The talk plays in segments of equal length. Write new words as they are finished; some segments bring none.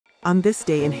On this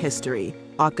day in history,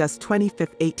 August 25,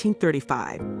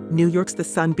 1835, New York's The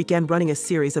Sun began running a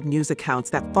series of news accounts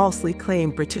that falsely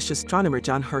claimed British astronomer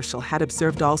John Herschel had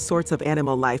observed all sorts of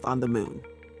animal life on the moon.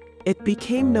 It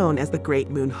became known as the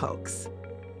Great Moon Hoax.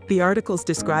 The articles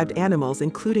described animals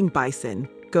including bison,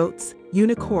 goats,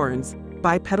 unicorns,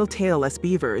 bipedal tailless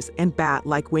beavers, and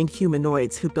bat-like winged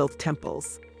humanoids who built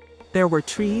temples. There were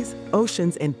trees,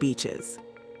 oceans, and beaches.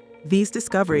 These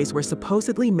discoveries were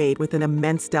supposedly made with an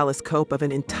immense telescope of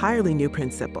an entirely new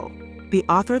principle. The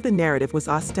author of the narrative was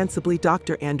ostensibly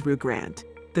Dr. Andrew Grant,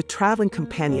 the traveling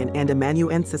companion and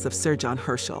amanuensis of Sir John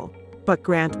Herschel, but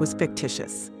Grant was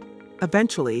fictitious.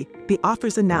 Eventually, the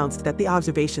authors announced that the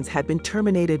observations had been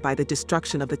terminated by the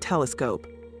destruction of the telescope,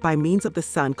 by means of the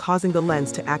sun causing the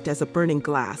lens to act as a burning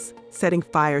glass, setting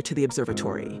fire to the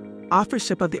observatory.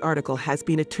 Authorship of the article has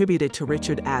been attributed to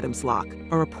Richard Adams Locke,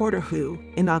 a reporter who,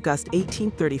 in August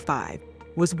 1835,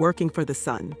 was working for The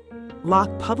Sun.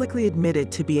 Locke publicly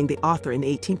admitted to being the author in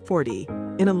 1840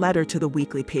 in a letter to the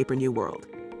weekly paper New World.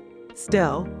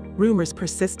 Still, rumors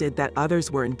persisted that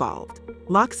others were involved.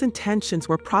 Locke's intentions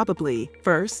were probably,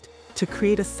 first, to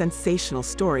create a sensational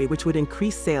story which would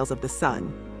increase sales of The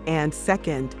Sun, and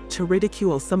second, to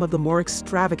ridicule some of the more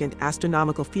extravagant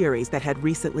astronomical theories that had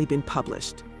recently been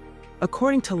published.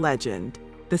 According to legend,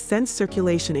 the Sun's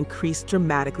circulation increased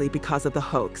dramatically because of the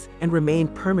hoax and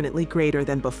remained permanently greater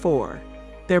than before,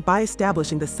 thereby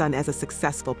establishing the Sun as a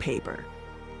successful paper.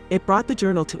 It brought the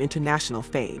journal to international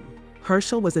fame.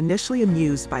 Herschel was initially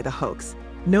amused by the hoax,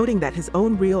 noting that his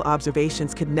own real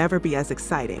observations could never be as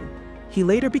exciting. He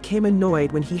later became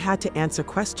annoyed when he had to answer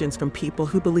questions from people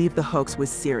who believed the hoax was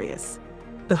serious.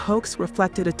 The hoax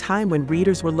reflected a time when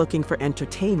readers were looking for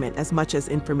entertainment as much as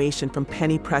information from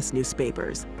penny press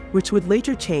newspapers, which would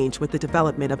later change with the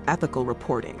development of ethical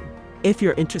reporting. If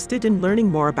you're interested in learning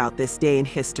more about this day in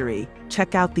history,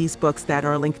 check out these books that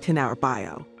are linked in our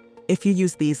bio. If you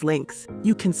use these links,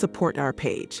 you can support our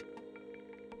page.